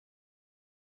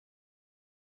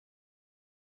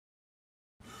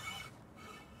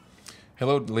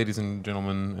Hello, ladies and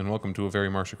gentlemen, and welcome to a very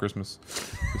Marsha Christmas.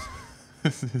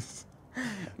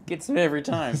 Gets me every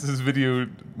time. This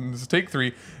is take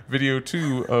 3, video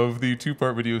 2 of the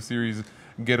 2-part video series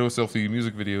Ghetto Selfie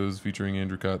Music Videos featuring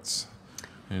Andrew Kotz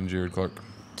and Jared Clark.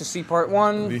 To see part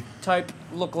 1, type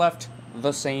look left,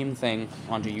 the same thing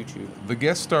onto YouTube. The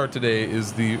guest star today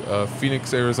is the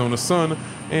Phoenix, Arizona sun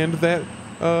and that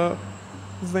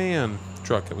van.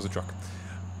 Truck. It was a truck.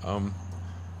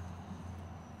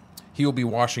 He will be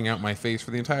washing out my face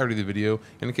for the entirety of the video,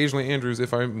 and occasionally Andrew's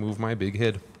if I move my big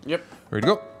head. Yep. Ready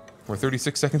to go? We're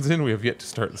 36 seconds in. We have yet to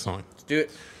start the song. Let's do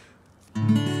it.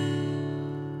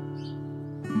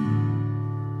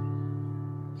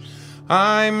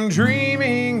 I'm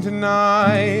dreaming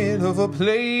tonight of a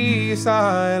place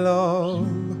I love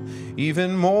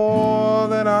even more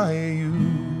than I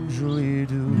usually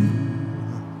do.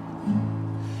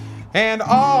 And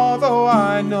although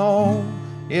I know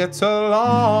it's a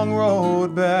long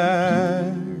road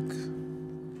back,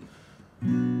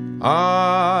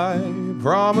 I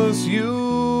promise you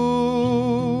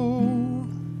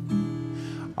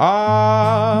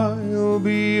I'll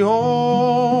be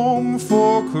home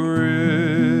for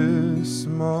Christmas.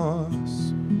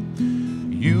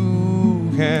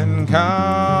 You can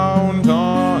count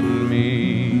on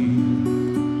me.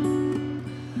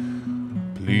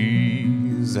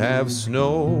 Please have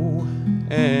snow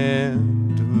and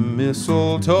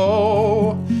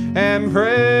mistletoe and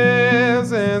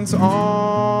presents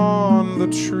on the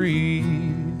tree.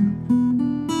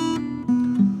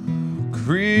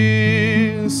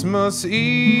 Christmas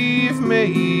Eve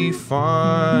may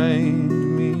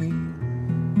find me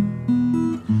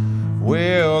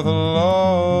where the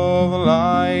love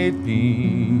light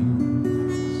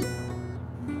beams.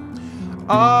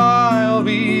 I'll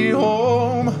be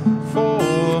home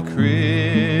for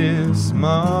Christmas,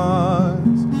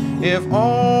 if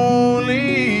only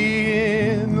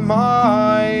in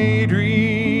my dreams.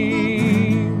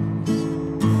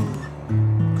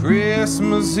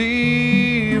 Christmas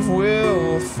Eve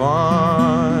will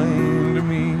find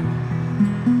me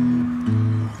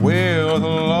where the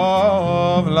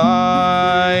love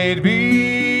light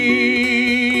beams.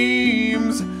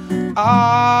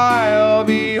 I'll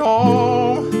be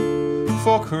home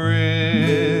for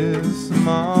Christmas,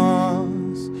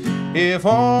 if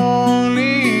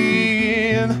only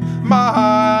in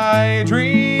my dreams,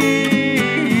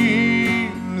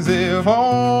 if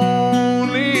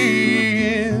only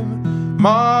in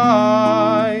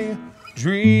my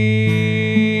dreams.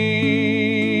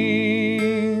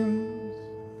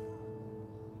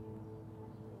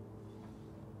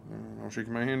 I'm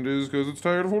shaking my hand is because it's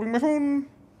tired of holding my phone.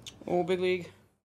 Oh, big league.